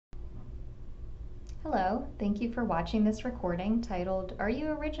Hello, thank you for watching this recording titled, Are You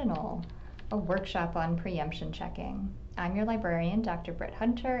Original? A workshop on preemption checking. I'm your librarian, Dr. Britt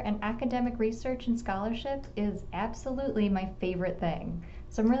Hunter, and academic research and scholarship is absolutely my favorite thing.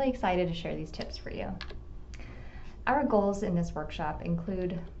 So I'm really excited to share these tips for you. Our goals in this workshop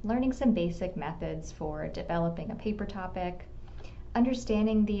include learning some basic methods for developing a paper topic,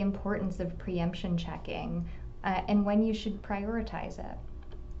 understanding the importance of preemption checking, and when you should prioritize it,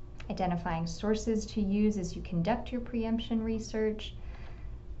 identifying sources to use as you conduct your preemption research,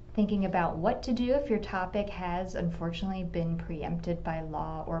 thinking about what to do if your topic has unfortunately been preempted by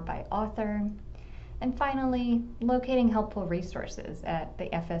law or by author, and finally, locating helpful resources at the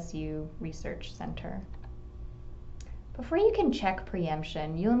FSU Research Center. Before you can check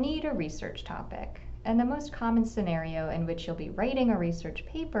preemption, you'll need a research topic. And the most common scenario in which you'll be writing a research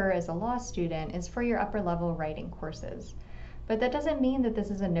paper as a law student is for your upper level writing courses. But that doesn't mean that this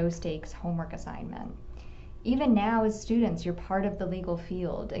is a no-stakes homework assignment. Even now, as students, you're part of the legal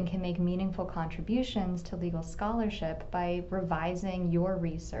field and can make meaningful contributions to legal scholarship by revising your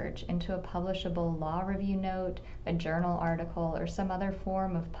research into a publishable law review note, a journal article, or some other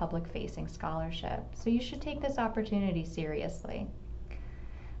form of public-facing scholarship. So you should take this opportunity seriously.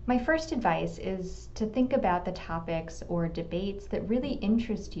 My first advice is to think about the topics or debates that really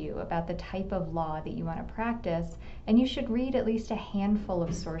interest you about the type of law that you want to practice, and you should read at least a handful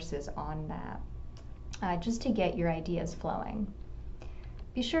of sources on that, just to get your ideas flowing.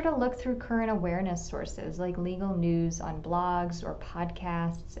 Be sure to look through current awareness sources like legal news on blogs or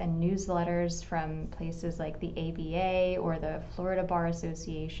podcasts and newsletters from places like the ABA or the Florida Bar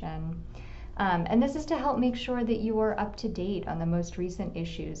Association. And this is to help make sure that you are up to date on the most recent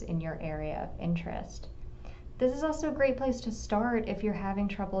issues in your area of interest. This is also a great place to start if you're having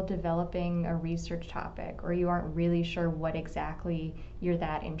trouble developing a research topic or you aren't really sure what exactly you're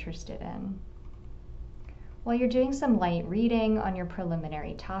that interested in. While you're doing some light reading on your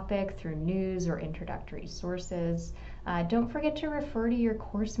preliminary topic through news or introductory sources, don't forget to refer to your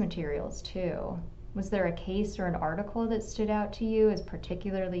course materials too. Was there a case or an article that stood out to you as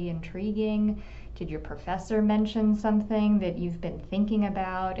particularly intriguing? Did your professor mention something that you've been thinking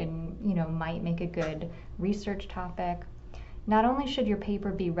about and might make a good research topic? Not only should your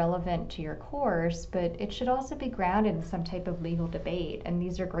paper be relevant to your course, but it should also be grounded in some type of legal debate, and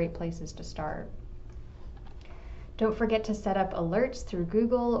these are great places to start. Don't forget to set up alerts through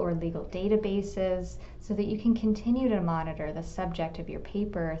Google or legal databases so that you can continue to monitor the subject of your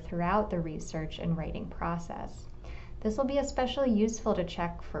paper throughout the research and writing process. This will be especially useful to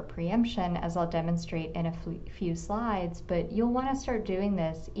check for preemption, as I'll demonstrate in a few slides, but you'll want to start doing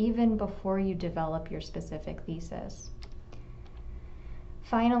this even before you develop your specific thesis.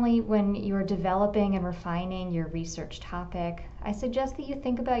 Finally, when you're developing and refining your research topic, I suggest that you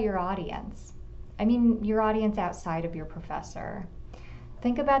think about your audience. Your audience outside of your professor.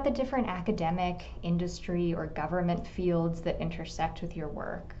 Think about the different academic, industry, or government fields that intersect with your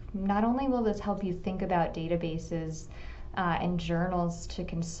work. Not only will this help you think about databases and journals to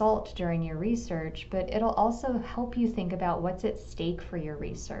consult during your research, but it'll also help you think about what's at stake for your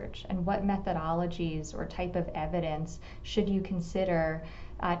research and what methodologies or type of evidence should you consider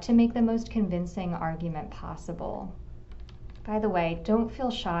to make the most convincing argument possible. By the way, don't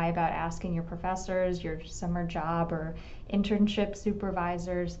feel shy about asking your professors, your summer job or internship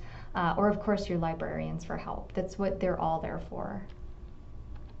supervisors, or of course your librarians for help. That's what they're all there for.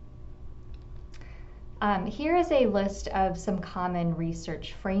 Here is a list of some common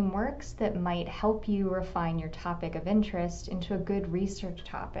research frameworks that might help you refine your topic of interest into a good research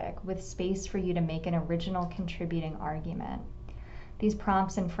topic with space for you to make an original contributing argument. These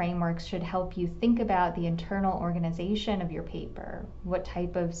prompts and frameworks should help you think about the internal organization of your paper, what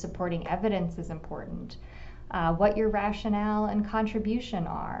type of supporting evidence is important, what your rationale and contribution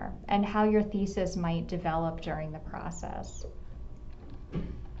are, and how your thesis might develop during the process.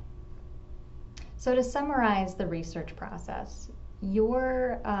 So to summarize the research process,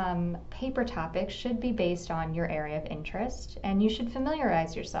 your paper topic should be based on your area of interest, and you should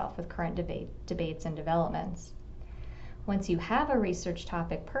familiarize yourself with current debates and developments. Once you have a research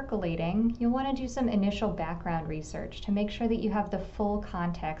topic percolating, you'll want to do some initial background research to make sure that you have the full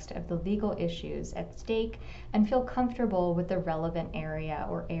context of the legal issues at stake and feel comfortable with the relevant area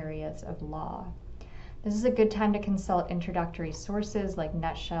or areas of law. This is a good time to consult introductory sources like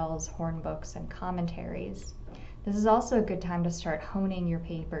nutshells, hornbooks, and commentaries. This is also a good time to start honing your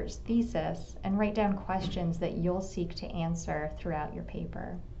paper's thesis and write down questions that you'll seek to answer throughout your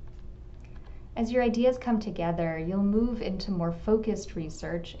paper. As your ideas come together, you'll move into more focused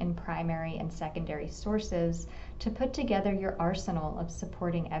research in primary and secondary sources to put together your arsenal of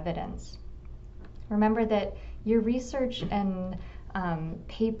supporting evidence. Remember that your research and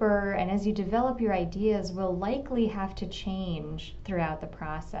paper, and as you develop your ideas, will likely have to change throughout the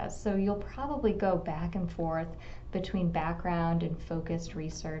process. So you'll probably go back and forth between background and focused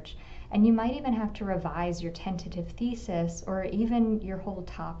research, and you might even have to revise your tentative thesis or even your whole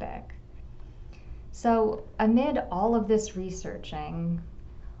topic. So amid all of this researching,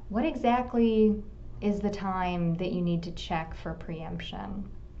 what exactly is the time that you need to check for preemption?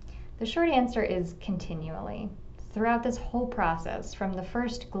 The short answer is continually. Throughout this whole process, from the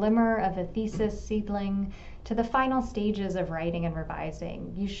first glimmer of a thesis seedling to the final stages of writing and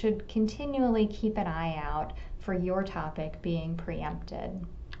revising, you should continually keep an eye out for your topic being preempted.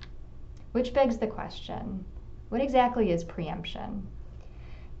 Which begs the question, what exactly is preemption?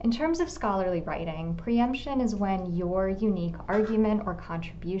 In terms of scholarly writing, preemption is when your unique argument or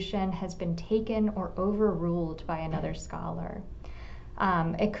contribution has been taken or overruled by another scholar.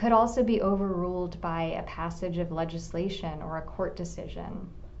 It could also be overruled by a passage of legislation or a court decision,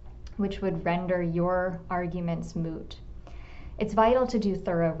 which would render your arguments moot. It's vital to do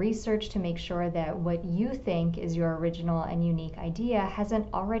thorough research to make sure that what you think is your original and unique idea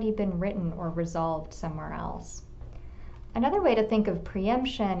hasn't already been written or resolved somewhere else. Another way to think of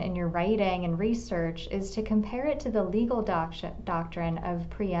preemption in your writing and research is to compare it to the legal doctrine of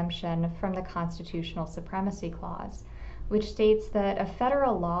preemption from the Constitutional Supremacy Clause, which states that a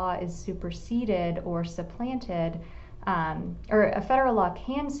federal law is superseded or supplanted, or a federal law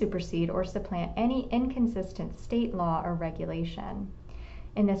can supersede or supplant any inconsistent state law or regulation.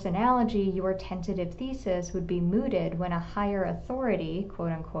 In this analogy, your tentative thesis would be mooted when a higher authority,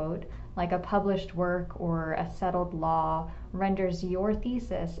 quote unquote, like a published work or a settled law, renders your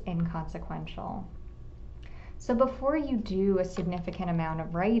thesis inconsequential. So before you do a significant amount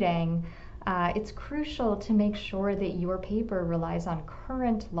of writing, it's crucial to make sure that your paper relies on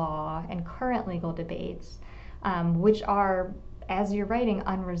current law and current legal debates, which are, as you're writing,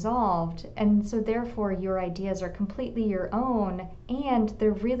 unresolved, and so therefore your ideas are completely your own and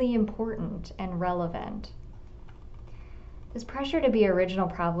they're really important and relevant. This pressure to be original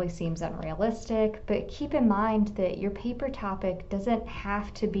probably seems unrealistic, but keep in mind that your paper topic doesn't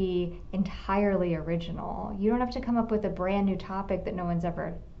have to be entirely original. You don't have to come up with a brand new topic that no one's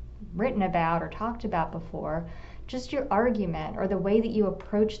ever written about or talked about before. Just your argument or the way that you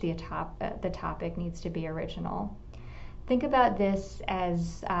approach the topic needs to be original. Think about this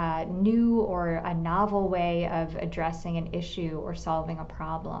as a new or a novel way of addressing an issue or solving a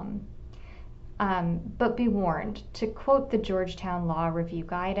problem. But be warned, to quote the Georgetown Law Review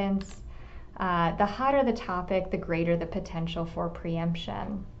guidance, the hotter the topic, the greater the potential for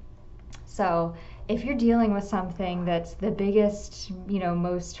preemption. So if you're dealing with something that's the biggest,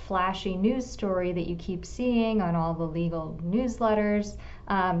 most flashy news story that you keep seeing on all the legal newsletters,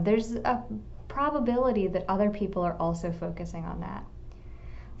 there's a probability that other people are also focusing on that.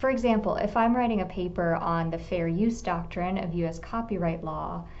 For example, if I'm writing a paper on the fair use doctrine of U.S. copyright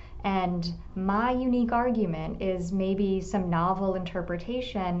law, and my unique argument is maybe some novel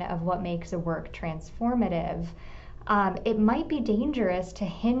interpretation of what makes a work transformative, it might be dangerous to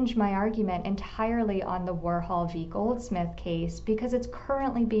hinge my argument entirely on the Warhol v. Goldsmith case because it's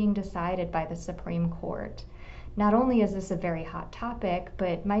currently being decided by the Supreme Court. Not only is this a very hot topic,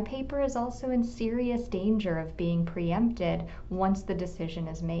 but my paper is also in serious danger of being preempted once the decision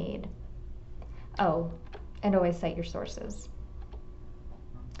is made. Oh, and always cite your sources.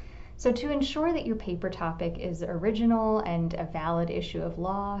 So to ensure that your paper topic is original and a valid issue of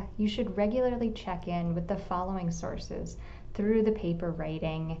law, you should regularly check in with the following sources through the paper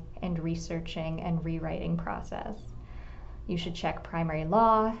writing and researching and rewriting process. You should check primary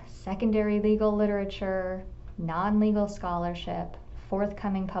law, secondary legal literature, non-legal scholarship,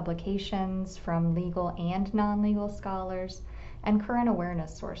 forthcoming publications from legal and non-legal scholars, and current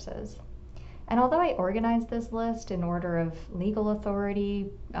awareness sources. And although I organized this list in order of legal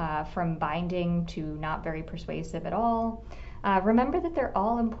authority, from binding to not very persuasive at all, remember that they're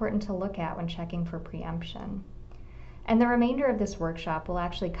all important to look at when checking for preemption. And the remainder of this workshop will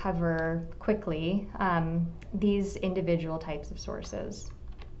actually cover quickly these individual types of sources.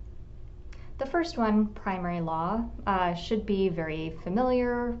 The first one, primary law, should be very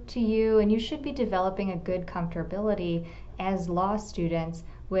familiar to you, and you should be developing a good comfortability as law students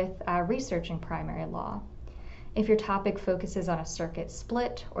with researching primary law. If your topic focuses on a circuit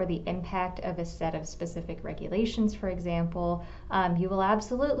split or the impact of a set of specific regulations, for example, you will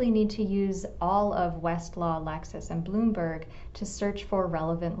absolutely need to use all of Westlaw, Lexis, and Bloomberg to search for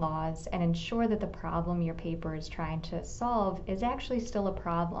relevant laws and ensure that the problem your paper is trying to solve is actually still a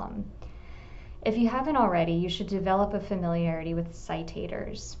problem. If you haven't already, you should develop a familiarity with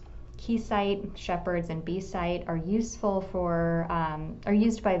citators. Keysight, Shepard's, and BSight are useful are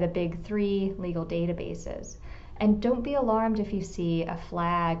used by the big three legal databases. And don't be alarmed if you see a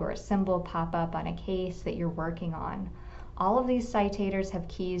flag or a symbol pop up on a case that you're working on. All of these citators have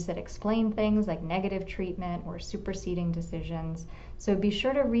keys that explain things like negative treatment or superseding decisions, so be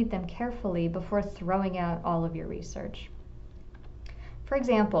sure to read them carefully before throwing out all of your research. For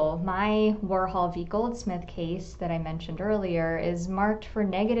example, my Warhol v. Goldsmith case that I mentioned earlier is marked for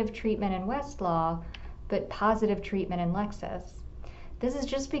negative treatment in Westlaw, but positive treatment in Lexis. This is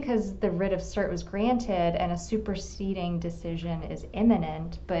just because the writ of cert was granted and a superseding decision is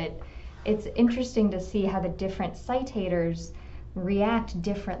imminent, but it's interesting to see how the different citators react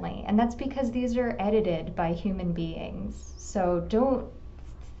differently, and that's because these are edited by human beings. So don't,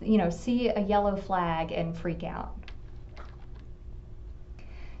 see a yellow flag and freak out.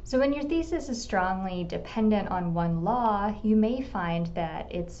 So when your thesis is strongly dependent on one law, you may find that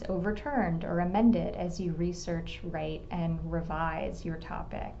it's overturned or amended as you research, write, and revise your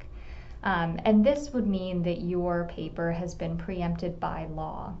topic. And this would mean that your paper has been preempted by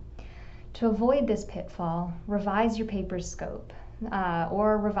law. To avoid this pitfall, revise your paper's scope,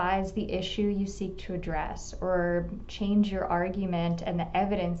 or revise the issue you seek to address, or change your argument and the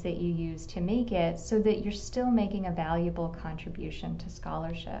evidence that you use to make it so that you're still making a valuable contribution to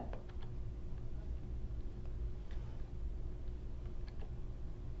scholarship.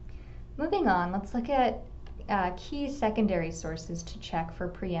 Moving on, let's look at key secondary sources to check for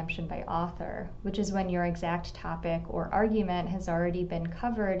preemption by author, which is when your exact topic or argument has already been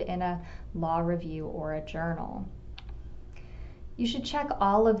covered in a law review or a journal. You should check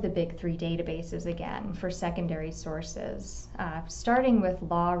all of the big three databases again for secondary sources, starting with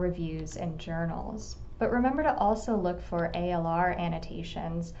law reviews and journals. But remember to also look for ALR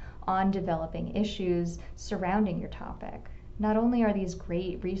annotations on developing issues surrounding your topic. Not only are these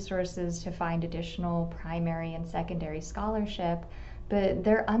great resources to find additional primary and secondary scholarship, but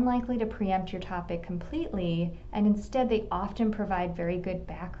they're unlikely to preempt your topic completely, and instead they often provide very good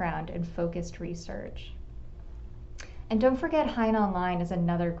background and focused research. And don't forget Hein Online is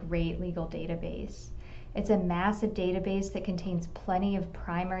another great legal database. It's a massive database that contains plenty of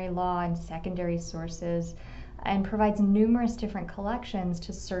primary law and secondary sources and provides numerous different collections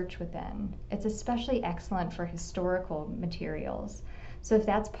to search within. It's especially excellent for historical materials. So if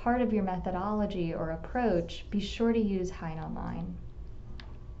that's part of your methodology or approach, be sure to use Hein Online.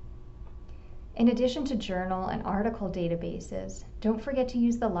 In addition to journal and article databases, don't forget to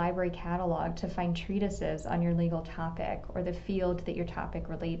use the library catalog to find treatises on your legal topic or the field that your topic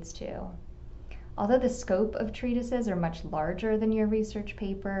relates to. Although the scope of treatises are much larger than your research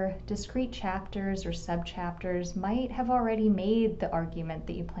paper, discrete chapters or subchapters might have already made the argument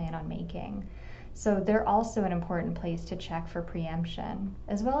that you plan on making. So they're also an important place to check for preemption,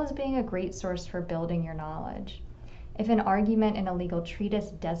 as well as being a great source for building your knowledge. If an argument in a legal treatise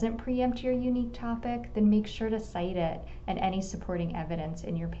doesn't preempt your unique topic, then make sure to cite it and any supporting evidence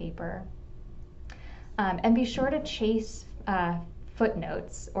in your paper. And be sure to chase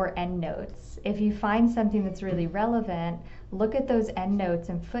footnotes or endnotes. If you find something that's really relevant, look at those endnotes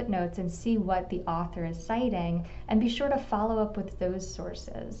and footnotes and see what the author is citing, and be sure to follow up with those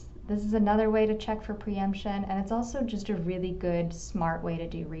sources. This is another way to check for preemption, and it's also just a really good, smart way to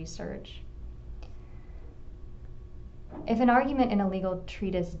do research. If an argument in a legal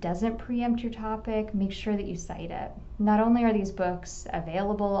treatise doesn't preempt your topic, make sure that you cite it. Not only are these books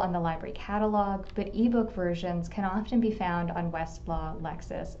available on the library catalog, but ebook versions can often be found on Westlaw,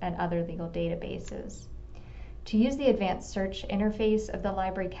 Lexis, and other legal databases. To use the advanced search interface of the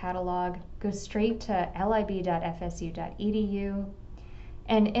library catalog, go straight to lib.fsu.edu.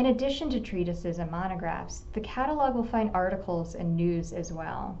 And in addition to treatises and monographs, the catalog will find articles and news as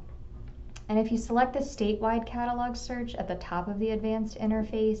well. And if you select the statewide catalog search at the top of the advanced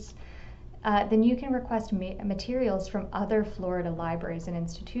interface, then you can request materials from other Florida libraries and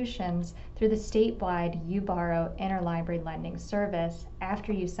institutions through the statewide UBarrow Interlibrary Lending Service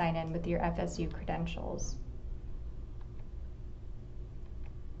after you sign in with your FSU credentials.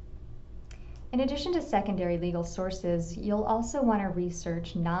 In addition to secondary legal sources, you'll also want to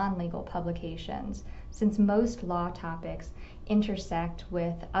research non-legal publications, since most law topics intersect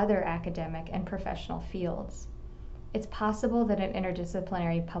with other academic and professional fields. It's possible that an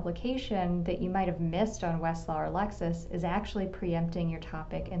interdisciplinary publication that you might have missed on Westlaw or Lexis is actually preempting your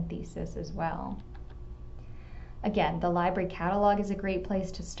topic and thesis as well. Again, the library catalog is a great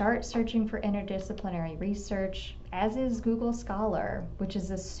place to start searching for interdisciplinary research, as is Google Scholar, which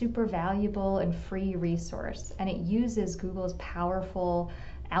is a super valuable and free resource, and it uses Google's powerful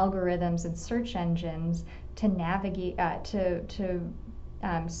algorithms and search engines to navigate, to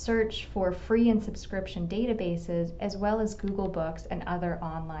search for free and subscription databases, as well as Google Books and other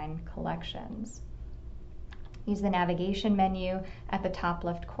online collections. Use the navigation menu at the top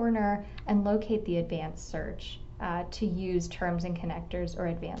left corner and locate the advanced search to use terms and connectors or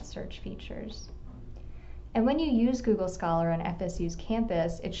advanced search features. And when you use Google Scholar on FSU's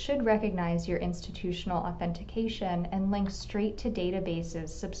campus, it should recognize your institutional authentication and link straight to databases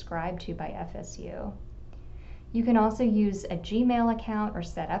subscribed to by FSU. You can also use a Gmail account or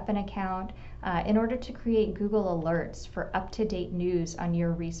set up an account in order to create Google alerts for up-to-date news on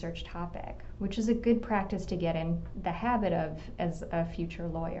your research topic, which is a good practice to get in the habit of as a future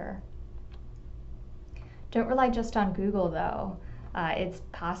lawyer. Don't rely just on Google though. It's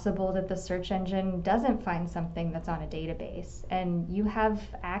possible that the search engine doesn't find something that's on a database, and you have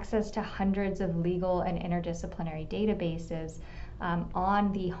access to hundreds of legal and interdisciplinary databases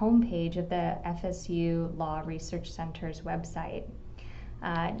on the homepage of the FSU Law Research Center's website.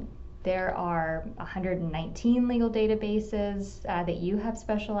 There are 119 legal databases that you have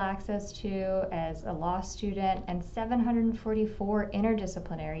special access to as a law student, and 744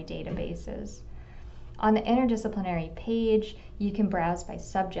 interdisciplinary databases. On the interdisciplinary page, you can browse by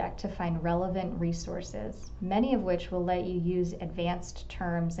subject to find relevant resources, many of which will let you use advanced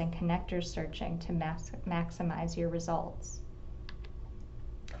terms and connector searching to maximize your results.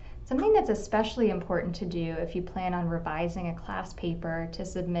 Something that's especially important to do if you plan on revising a class paper to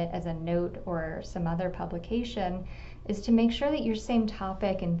submit as a note or some other publication is to make sure that your same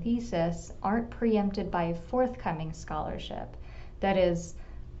topic and thesis aren't preempted by a forthcoming scholarship. That is,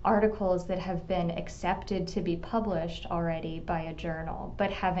 articles that have been accepted to be published already by a journal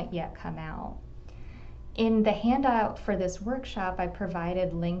but haven't yet come out. In the handout for this workshop, I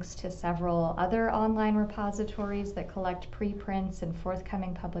provided links to several other online repositories that collect preprints and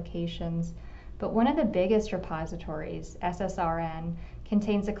forthcoming publications, but one of the biggest repositories, SSRN,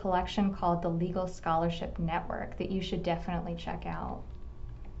 contains a collection called the Legal Scholarship Network that you should definitely check out.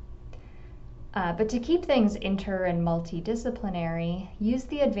 But to keep things inter and multidisciplinary, use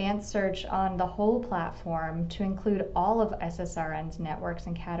the advanced search on the whole platform to include all of SSRN's networks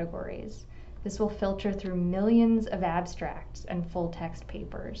and categories. This will filter through millions of abstracts and full-text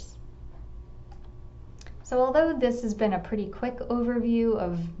papers. So although this has been a pretty quick overview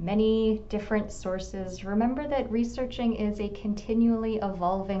of many different sources, remember that researching is a continually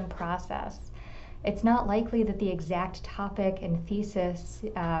evolving process. It's not likely that the exact topic and thesis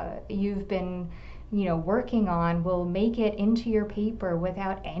you've been working on will make it into your paper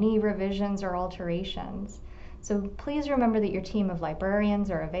without any revisions or alterations. So please remember that your team of librarians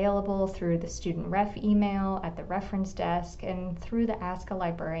are available through the student ref email at the reference desk and through the Ask a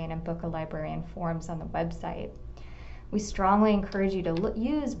Librarian and Book a Librarian forums on the website. We strongly encourage you to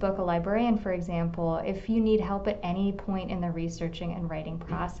use Book a Librarian, for example, if you need help at any point in the researching and writing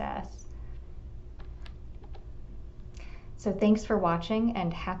process. So thanks for watching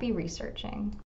and happy researching.